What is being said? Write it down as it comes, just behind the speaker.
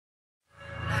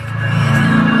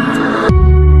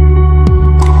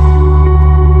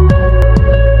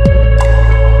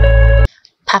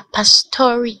a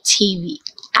story TV.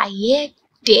 Aye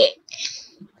de.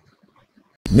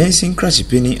 Mensing crash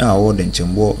penny our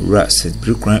Denkyembour District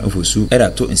Assembly ofosu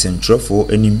edato insentrofo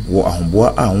enim wo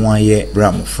ahomboa a won aye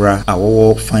bramfra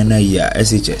awo final year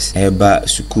SHS eba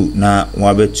suku na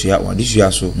wabetua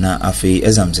wadisua so na afei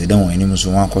exams eden won enim so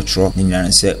wan akotro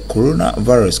nyina se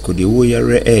coronavirus kode wo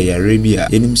yare yare bia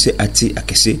enim se ati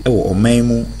akese ewo oman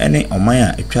mu ene oman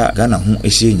a etwa Ghana ho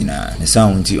ehye nyina ne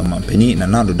sound omampani na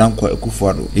nado danko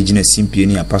ekufuado ejina simpie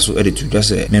ni apaso edetudwa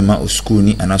se mema osukuu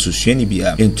ni anaso ni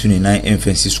bia entuni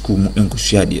 9 school mu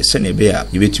enkusua de se ne be a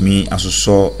yebetumi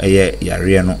asoso eye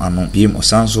yare no ano biem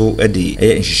osanso ede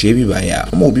eye nhihye bi ba ya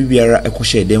mo obi biara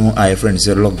ekohye dem a friend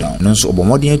say lockdown no so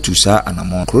obomoden atusa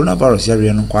anamon coronavirus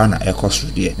yare no kwa na ekoso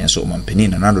de ne so omampani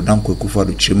na nado danko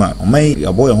ekufado chima omai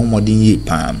aboye homoden ye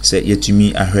pam se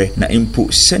yetumi ahwe na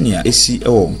impo senia esi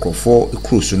ewo nkrofo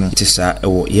ekroso no tisa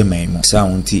ewo yeman mu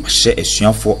saunti hye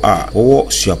esuafo a wo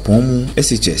suapon mu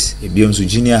SHS ebiem so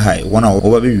junior high wona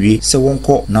wo ba bewie se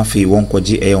wonko na fe wonko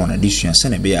on addition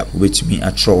sene be ya obetumi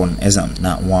atro on exam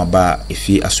na waba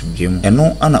efi asumdwem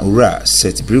eno ana ura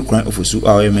set breakdown ofosu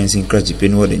our mensing crash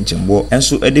penny wo Denkyembour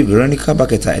enso ede Veronica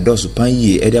Baketa edosu pan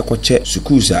yi ede akoche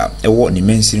schools a ewo ni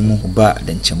mensing mu ba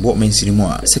Denkyembour mensing mu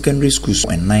a secondary schools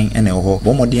 9 ene ho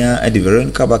bomodia ede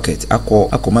Veronica Baket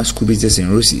akoma school business in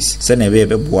Roses sene be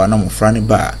beboa na mofra ne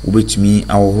ba obetumi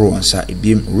awohoro onsa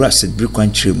ebiem ura set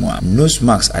breakdown chiremu a nose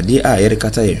marks ade a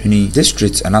yerekata yehwini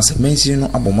district anasa mensing no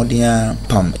abomodia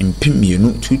pam impimienu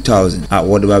 2000 a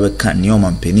wode ba be kan ne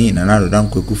omampani na nado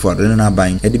danko ekufuado na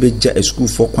ban ede beja school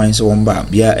for kwan se won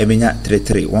bia ebenya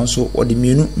 33 wonso wode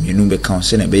mienu be kan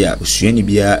se na be ya osuani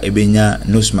bia ebenya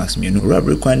nose mask mienu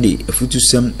rubber kwande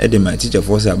efutusem ede ma teacher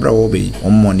for se abra wo be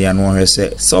ommonde anu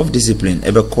hwese self discipline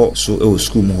ebeko so e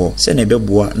school mu ho se na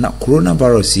beboa na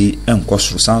coronavirus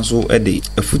enkoso sanso ede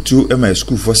efutu ema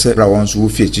school for se ra wonso wo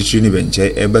fie chichi ni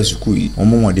benche eba school yi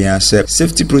ommonde ase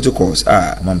safety protocols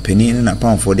a omampani na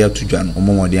for their to John,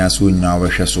 Omodia so in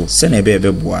our so send a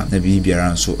baby boy, the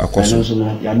Bibiaran so a question.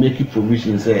 You are making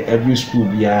provisions every school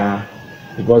be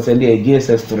because the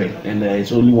GSS 3 and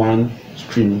it's only one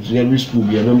stream. So every school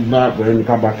be a member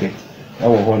Veronica Bucket.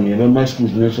 Our home, remember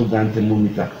schools also grant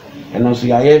thermometer. And also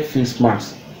you have face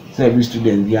mask. So every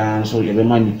student yeah, so you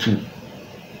remember 2.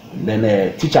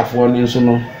 Then teacher for one so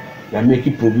no, you are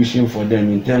making provision for them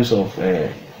in terms of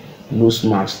nose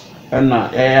masks. And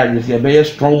you see a very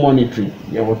strong monitoring.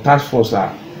 You have a task force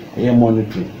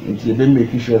monitoring. Until they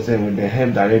making sure say with the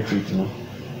health directorate, you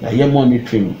know,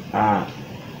 monitoring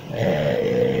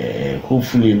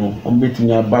hopefully you know, betting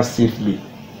your bus safely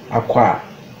acquire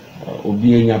or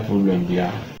be any problem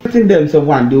there. I think them say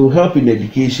one, they will help in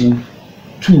education.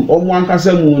 2, or one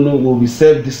will be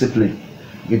self-discipline.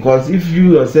 Because if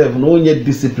you yourself know yet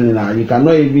discipline, you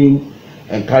cannot even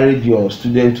encourage your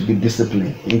students to be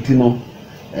disciplined. You know.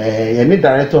 Any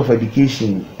director of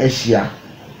education Asia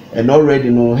and already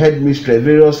know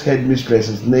various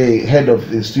headmistresses, head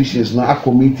of institutions now are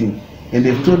committing and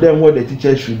they've told them what the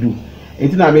teachers should do.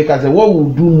 And then make us say what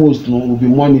we'll do most will be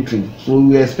monitoring. So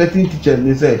we're expecting teachers,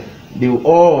 they say they will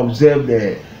all observe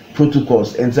the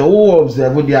protocols and say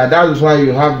observe what they are. That is why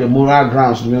you have the moral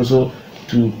grounds also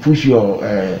to push your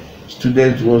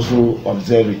students to also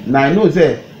observe it. Now I know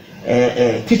that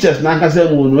teachers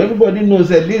everybody knows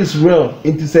that this is real.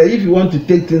 It is if you want to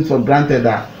take things for granted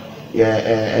that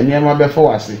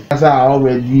before as I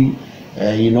already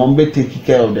taking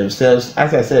care of themselves.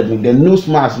 As I said, with the nose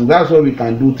mask, that's what we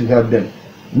can do to help them.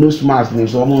 Nose mask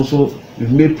means also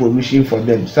we've made provision for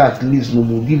them. So at least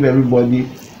we'll give everybody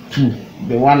 2.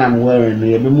 The one I'm wearing,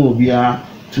 the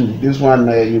 2. This one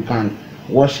you can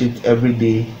wash it every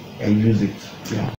day and use it. Yeah.